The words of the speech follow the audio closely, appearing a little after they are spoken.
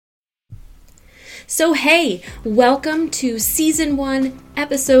So hey, welcome to Season 1,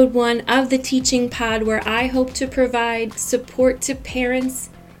 Episode 1 of the Teaching Pod, where I hope to provide support to parents,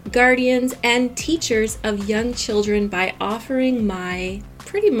 guardians, and teachers of young children by offering my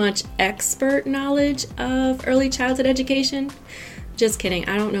pretty much expert knowledge of early childhood education. Just kidding.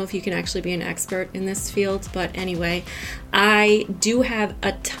 I don't know if you can actually be an expert in this field, but anyway, I do have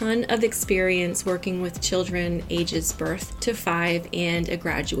a ton of experience working with children ages birth to 5 and a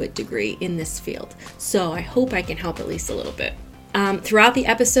graduate degree in this field. So I hope I can help at least a little bit. Throughout the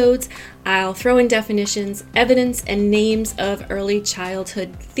episodes, I'll throw in definitions, evidence, and names of early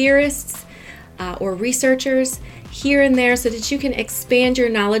childhood theorists or researchers here and there so that you can expand your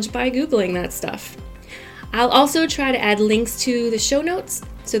knowledge by Googling that stuff. I'll also try to add links to the show notes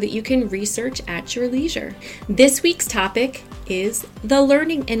so that you can research at your leisure. This week's topic is the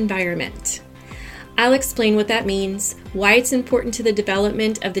learning environment. I'll explain what that means, why it's important to the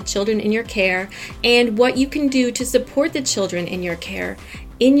development of the children in your care, and what you can do to support the children in your care,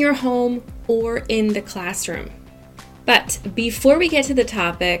 in your home, or in the classroom. But before we get to the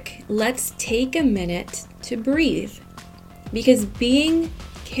topic, let's take a minute to breathe. Because being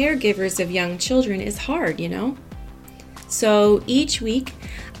caregivers of young children is hard, you know? So each week,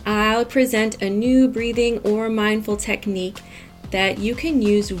 I'll present a new breathing or mindful technique that you can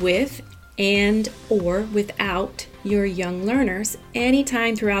use with and or without your young learners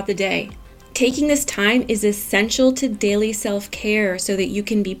anytime throughout the day. Taking this time is essential to daily self-care so that you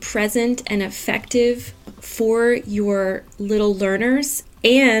can be present and effective for your little learners,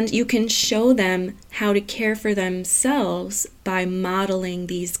 and you can show them how to care for themselves by modeling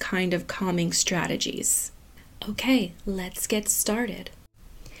these kind of calming strategies. Okay, let's get started.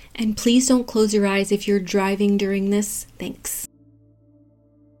 And please don't close your eyes if you're driving during this. Thanks.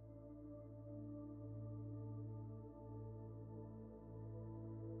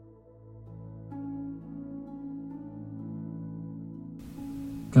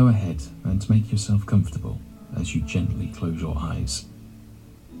 Go ahead and make yourself comfortable as you gently close your eyes.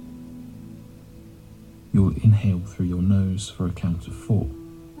 You'll inhale through your nose for a count of 4,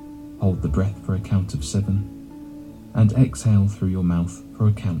 hold the breath for a count of 7, and exhale through your mouth for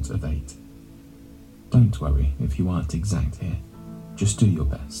a count of 8. Don't worry if you aren't exact here, just do your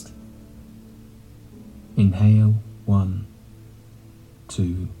best. Inhale 1,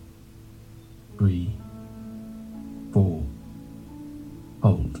 2, 3, 4.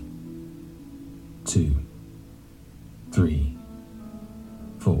 Hold 2, 3,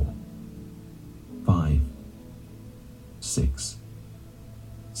 4, 5, 6,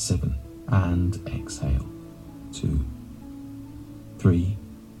 7, and exhale 2, 3,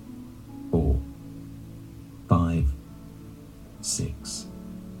 4, 5, 6,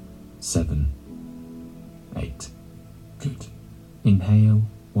 7, 8. Good. Inhale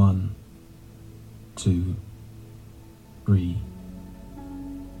 1, 2, 3,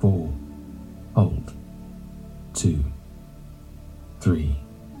 4. Hold 2, 3,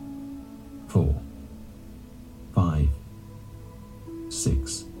 4, 5,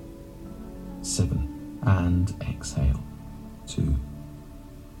 6, 7, and exhale 2,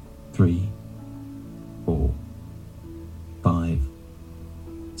 3, 4, 5,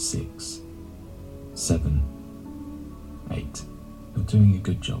 6, 7, 8. You're doing a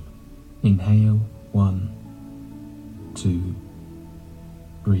good job. Inhale 1, 2,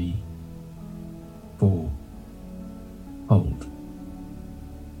 3, 4. Hold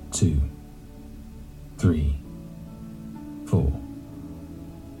 2, 3, 4,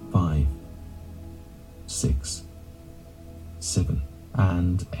 5, 6, 7,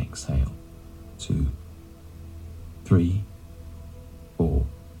 and exhale 2, 3, 4,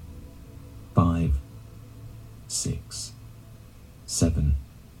 5, 6, 7,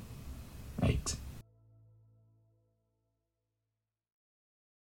 8.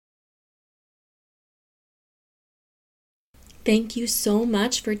 Thank you so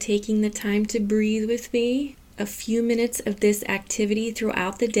much for taking the time to breathe with me. A few minutes of this activity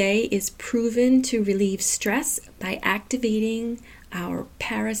throughout the day is proven to relieve stress by activating our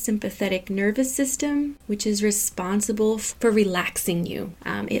parasympathetic nervous system, which is responsible for relaxing you.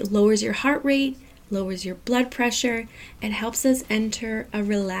 It lowers your heart rate, lowers your blood pressure, and helps us enter a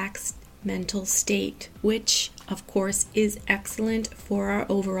relaxed mental state, which, of course, is excellent for our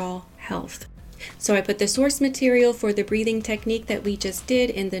overall health. So I put the source material for the breathing technique that we just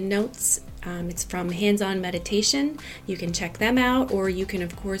did in the notes. It's from Hands-On Meditation. You can check them out, or you can,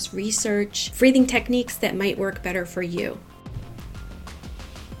 of course, research breathing techniques that might work better for you.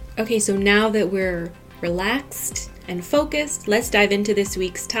 Okay, so now that we're relaxed and focused, let's dive into this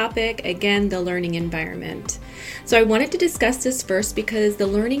week's topic, again, the learning environment. So I wanted to discuss this first because the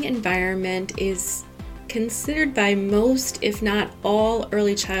learning environment is considered by most, if not all,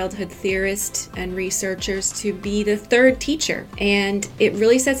 early childhood theorists and researchers to be the third teacher. And it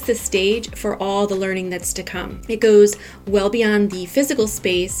really sets the stage for all the learning that's to come. It goes well beyond the physical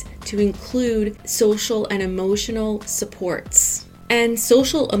space to include social and emotional supports. And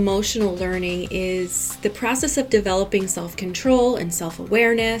social emotional learning is the process of developing self-control and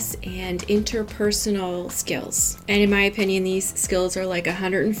self-awareness and interpersonal skills. And in my opinion, these skills are like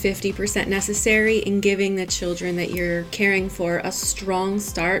 150% necessary in giving the children that you're caring for a strong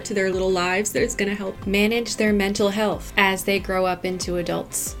start to their little lives that is going to help manage their mental health as they grow up into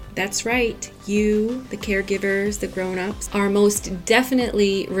adults. That's right, you, the caregivers, the grown-ups, are most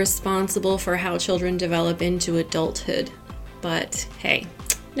definitely responsible for how children develop into adulthood. But hey,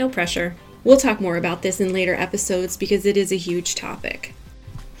 no pressure. We'll talk more about this in later episodes because it is a huge topic.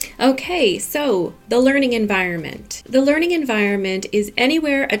 Okay, so the learning environment. The learning environment is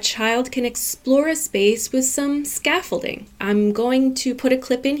anywhere a child can explore a space with some scaffolding. I'm going to put a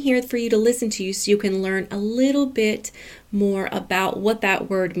clip in here for you to listen to so you can learn a little bit more about what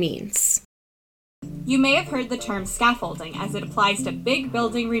that word means. You may have heard the term scaffolding as it applies to big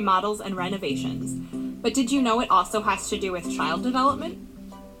building remodels and renovations. But did you know it also has to do with child development?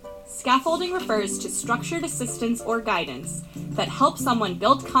 Scaffolding refers to structured assistance or guidance that helps someone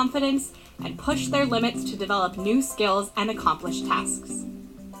build confidence and push their limits to develop new skills and accomplish tasks.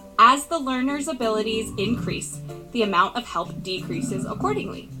 As the learner's abilities increase, the amount of help decreases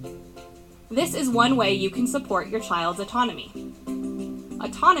accordingly. This is one way you can support your child's autonomy.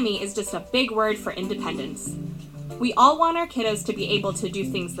 Autonomy is just a big word for independence. We all want our kiddos to be able to do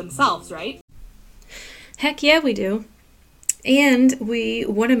things themselves, right? Heck yeah, we do. And we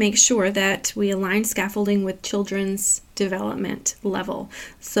want to make sure that we align scaffolding with children's development level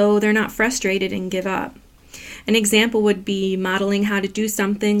so they're not frustrated and give up. An example would be modeling how to do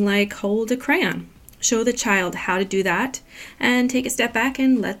something like hold a crayon. Show the child how to do that and take a step back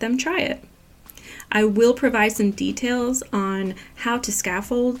and let them try it. I will provide some details on how to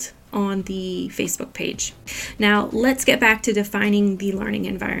scaffold on the Facebook page. Now, let's get back to defining the learning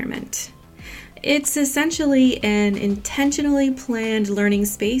environment. It's essentially an intentionally planned learning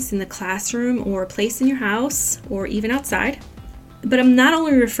space in the classroom or place in your house or even outside. But I'm not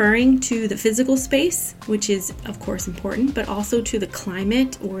only referring to the physical space, which is of course important, but also to the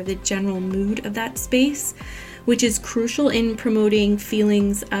climate or the general mood of that space, which is crucial in promoting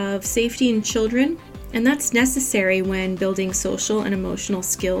feelings of safety in children. And that's necessary when building social and emotional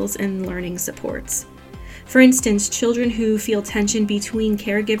skills and learning supports. For instance, children who feel tension between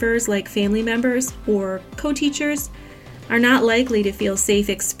caregivers like family members or co-teachers are not likely to feel safe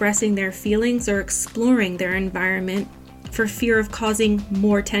expressing their feelings or exploring their environment for fear of causing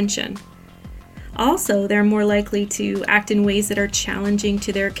more tension. Also, they're more likely to act in ways that are challenging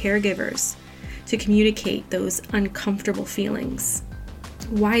to their caregivers to communicate those uncomfortable feelings.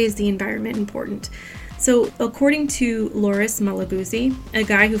 Why is the environment important? So, according to Loris Malaguzzi, a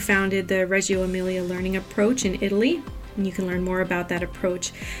guy who founded the Reggio Emilia learning approach in Italy, and you can learn more about that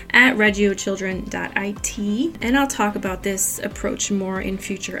approach at reggiochildren.it, and I'll talk about this approach more in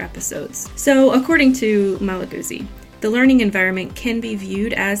future episodes. So, according to Malaguzzi, the learning environment can be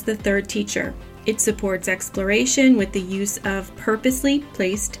viewed as the third teacher. It supports exploration with the use of purposely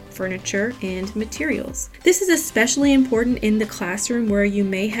placed furniture and materials. This is especially important in the classroom where you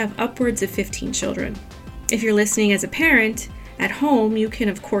may have upwards of 15 children. If you're listening as a parent, at home you can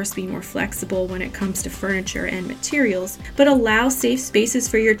of course be more flexible when it comes to furniture and materials, but allow safe spaces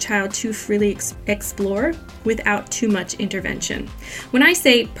for your child to freely explore without too much intervention. When I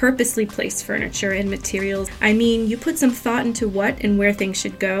say purposely place furniture and materials, I mean you put some thought into what and where things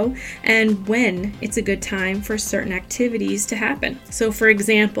should go and when it's a good time for certain activities to happen. So for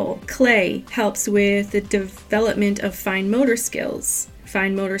example, clay helps with the development of fine motor skills.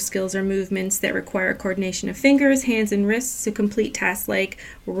 Fine motor skills are movements that require coordination of fingers, hands, and wrists to complete tasks like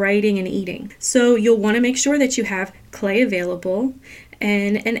writing and eating. So you'll want to make sure that you have clay available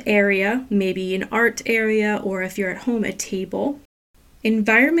and an area, maybe an art area, or if you're at home, a table.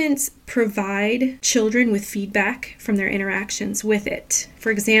 Environments provide children with feedback from their interactions with it. For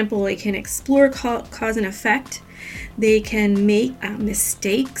example, they can explore cause and effect. They can make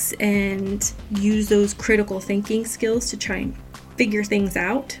mistakes and use those critical thinking skills to try and figure things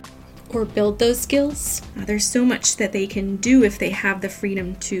out or build those skills. There's so much that they can do if they have the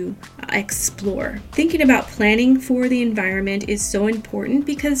freedom to explore. Thinking about planning for the environment is so important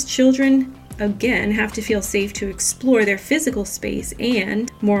because children, again, have to feel safe to explore their physical space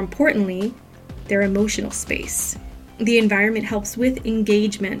and, more importantly, their emotional space. The environment helps with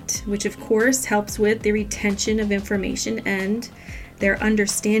engagement, which of course helps with the retention of information and their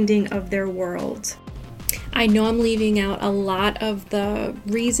understanding of their world. I know I'm leaving out a lot of the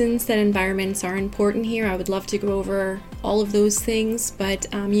reasons that environments are important here. I would love to go over all of those things, but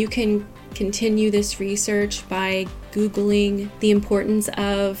you can continue this research by Googling the importance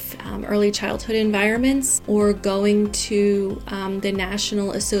of early childhood environments or going to the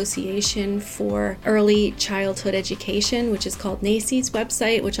National Association for Early Childhood Education, which is called NACE's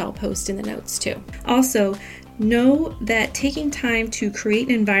website, which I'll post in the notes too. Also, know that taking time to create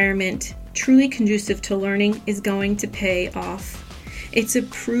an environment truly conducive to learning is going to pay off. It's a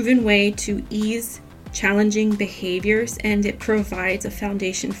proven way to ease challenging behaviors, and it provides a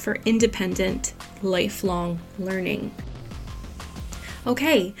foundation for independent, lifelong learning.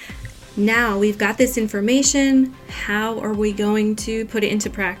 Okay, now we've got this information. How are we going to put it into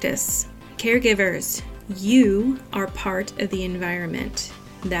practice? Caregivers, you are part of the environment.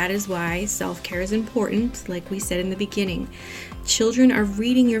 That is why self-care is important, like we said in the beginning. Children are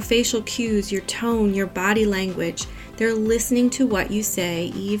reading your facial cues, your tone, your body language. They're listening to what you say,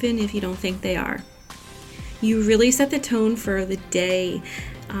 even if you don't think they are. You really set the tone for the day.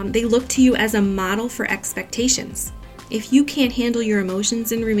 They look to you as a model for expectations. If you can't handle your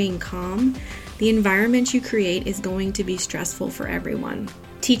emotions and remain calm, the environment you create is going to be stressful for everyone.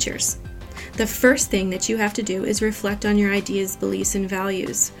 Teachers, the first thing that you have to do is reflect on your ideas, beliefs, and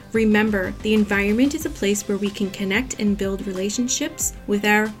values. Remember, the environment is a place where we can connect and build relationships with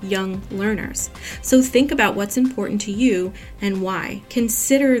our young learners. So think about what's important to you and why.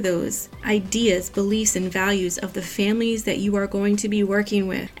 Consider those ideas, beliefs, and values of the families that you are going to be working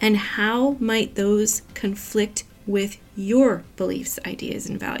with, and how might those conflict with your beliefs, ideas,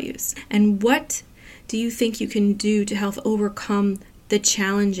 and values. And what do you think you can do to help overcome the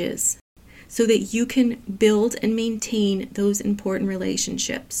challenges so that you can build and maintain those important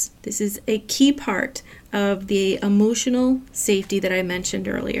relationships? This is a key part of the emotional safety that I mentioned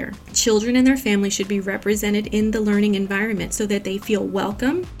earlier. Children and their families should be represented in the learning environment so that they feel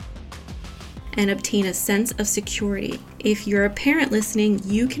welcome and obtain a sense of security. If you're a parent listening,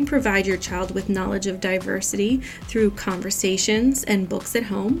 you can provide your child with knowledge of diversity through conversations and books at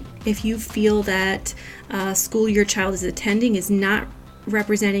home. If you feel that school your child is attending is not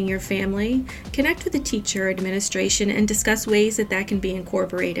representing your family, connect with the teacher or administration and discuss ways that that can be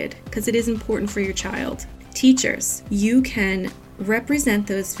incorporated, because it is important for your child. Teachers, you can represent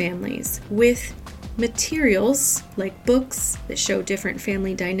those families with materials like books that show different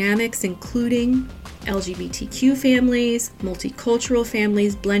family dynamics, including LGBTQ families, multicultural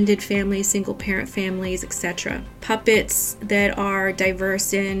families, blended families, single parent families, etc. Puppets that are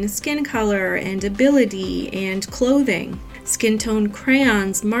diverse in skin color and ability and clothing. Skin tone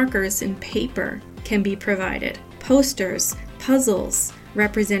crayons, markers, and paper can be provided. Posters, puzzles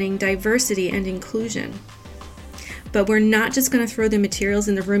representing diversity and inclusion. But we're not just going to throw the materials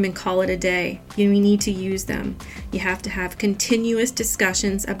in the room and call it a day. We need to use them. You have to have continuous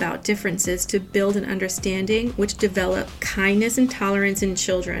discussions about differences to build an understanding which develop kindness and tolerance in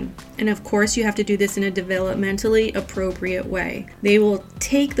children. And of course, you have to do this in a developmentally appropriate way. They will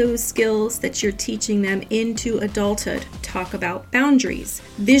take those skills that you're teaching them into adulthood. Talk about boundaries.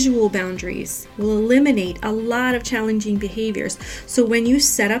 Visual boundaries will eliminate a lot of challenging behaviors. So when you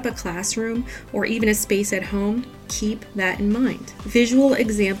set up a classroom or even a space at home, keep that in mind. Visual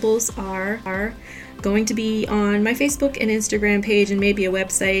examples are going to be on my Facebook and Instagram page and maybe a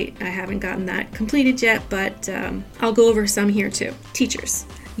website. I haven't gotten that completed yet, but I'll go over some here too. Teachers,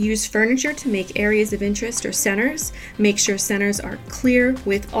 use furniture to make areas of interest or centers. Make sure centers are clear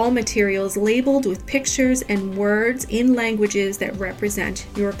with all materials labeled with pictures and words in languages that represent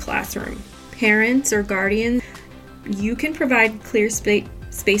your classroom. Parents or guardians, you can provide clear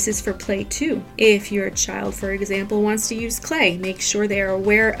spaces for play too. If your child, for example, wants to use clay, make sure they are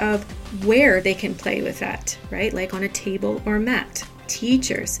aware of where they can play with that, right? Like on a table or mat.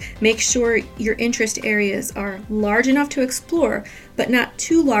 Teachers, make sure your interest areas are large enough to explore, but not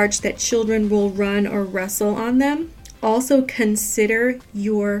too large that children will run or wrestle on them. Also consider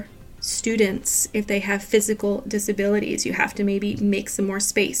your students. If they have physical disabilities, you have to maybe make some more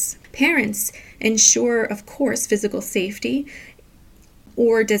space. Parents, ensure, of course, physical safety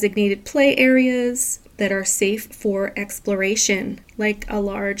or designated play areas that are safe for exploration, like a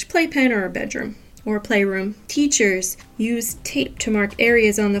large playpen or a bedroom or playroom. Teachers, use tape to mark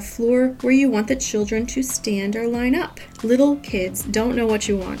areas on the floor where you want the children to stand or line up. Little kids don't know what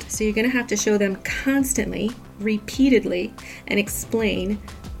you want, so you're going to have to show them constantly, repeatedly, and explain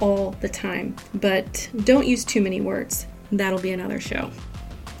all the time. But don't use too many words. That'll be another show.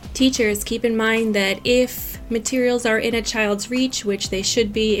 Teachers, keep in mind that if materials are in a child's reach, which they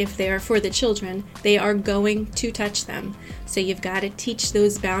should be if they are for the children, they are going to touch them. So you've got to teach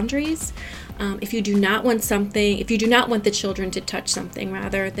those boundaries. If you do not want the children to touch something,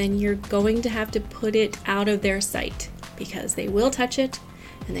 then you're going to have to put it out of their sight, because they will touch it,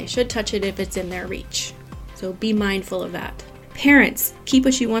 and they should touch it if it's in their reach. So be mindful of that. Parents, keep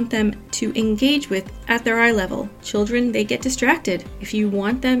what you want them to engage with at their eye level. Children, they get distracted. If you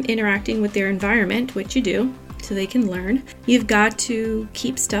want them interacting with their environment, which you do, so they can learn, you've got to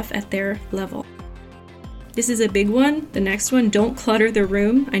keep stuff at their level. This is a big one. The next one, don't clutter the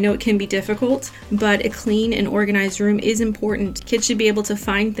room. I know it can be difficult, but a clean and organized room is important. Kids should be able to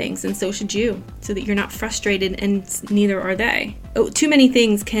find things, and so should you, so that you're not frustrated, and neither are they. Too many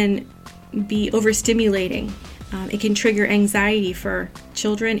things can be overstimulating. It can trigger anxiety for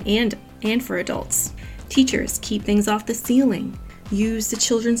children and for adults. Teachers, keep things off the ceiling. Use the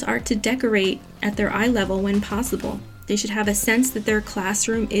children's art to decorate at their eye level when possible. They should have a sense that their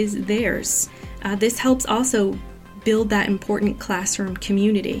classroom is theirs. This helps also build that important classroom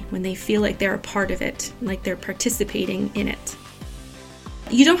community when they feel like they're a part of it, like they're participating in it.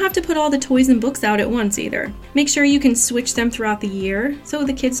 You don't have to put all the toys and books out at once either. Make sure you can switch them throughout the year so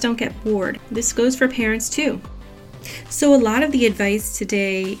the kids don't get bored. This goes for parents too. So a lot of the advice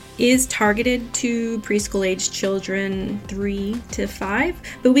today is targeted to preschool age children 3 to 5,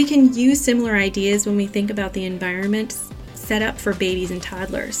 but we can use similar ideas when we think about the environment set up for babies and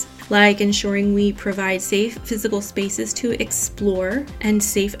toddlers, like ensuring we provide safe physical spaces to explore and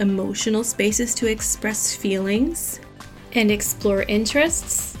safe emotional spaces to express feelings and explore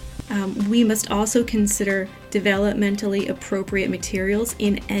interests. We must also consider developmentally appropriate materials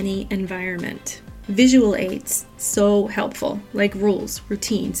in any environment. Visual aids, so helpful, like rules,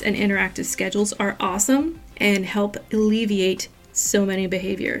 routines, and interactive schedules are awesome and help alleviate so many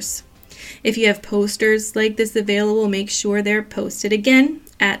behaviors. If you have posters like this available, make sure they're posted again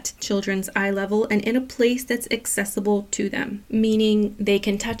at children's eye level and in a place that's accessible to them, meaning they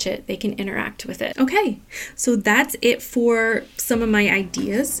can touch it, they can interact with it. Okay, so that's it for some of my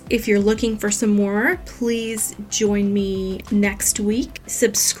ideas. If you're looking for some more, please join me next week.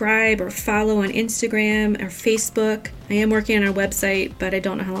 Subscribe or follow on Instagram or Facebook. I am working on our website, but I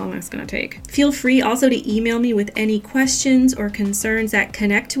don't know how long that's going to take. Feel free also to email me with any questions or concerns at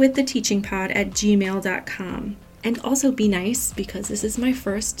connectwiththeteachingpod@gmail.com. And also be nice, because this is my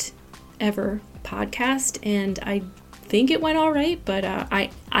first ever podcast, and I think it went all right, but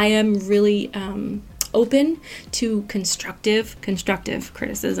I am really open to constructive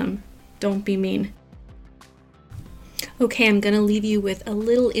criticism. Don't be mean. Okay, I'm going to leave you with a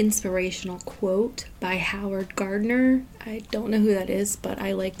little inspirational quote by Howard Gardner. I don't know who that is, but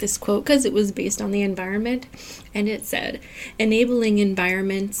I like this quote because it was based on the environment. And it said, "Enabling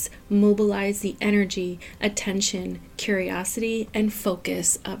environments mobilize the energy, attention, curiosity, and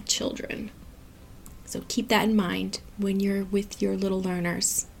focus of children." So keep that in mind when you're with your little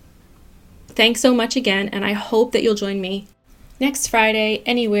learners. Thanks so much again, and I hope that you'll join me next Friday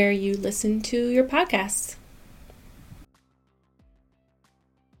anywhere you listen to your podcasts.